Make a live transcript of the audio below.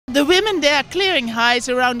The women, they are clearing heights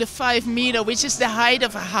around the 5 meter, which is the height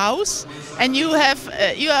of a house, and you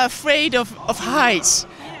are afraid of heights.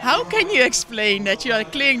 How can you explain that you are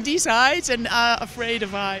clearing these heights and are afraid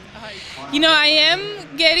of heights? You know, I am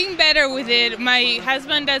getting better with it. My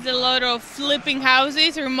husband does a lot of flipping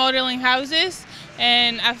houses, remodeling houses,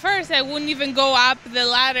 and at first I wouldn't even go up the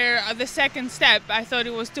ladder of the second step. I thought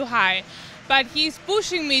it was too high. But he's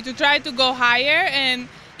pushing me to try to go higher, and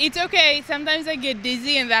it's okay. Sometimes I get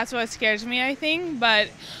dizzy, and that's what scares me, I think. But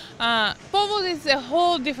pole vault is a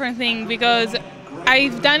whole different thing because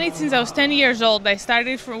I've done it since I was 10 years old. I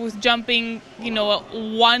started with jumping,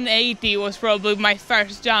 180 was probably my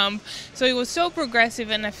first jump. So it was so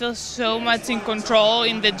progressive, and I feel so much in control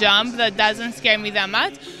in the jump that doesn't scare me that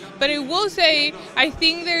much. But I will say, I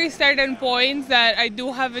think there is certain points that I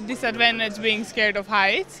do have a disadvantage being scared of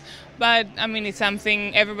heights. But I mean, it's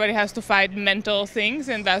something everybody has to fight, mental things,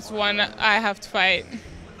 and that's one I have to fight.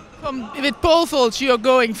 With pole vault, you are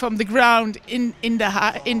going from the ground in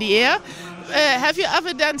the air. Have you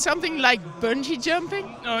ever done something like bungee jumping?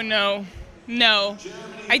 Oh no, no.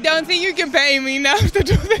 I don't think you can pay me enough to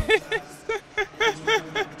do this.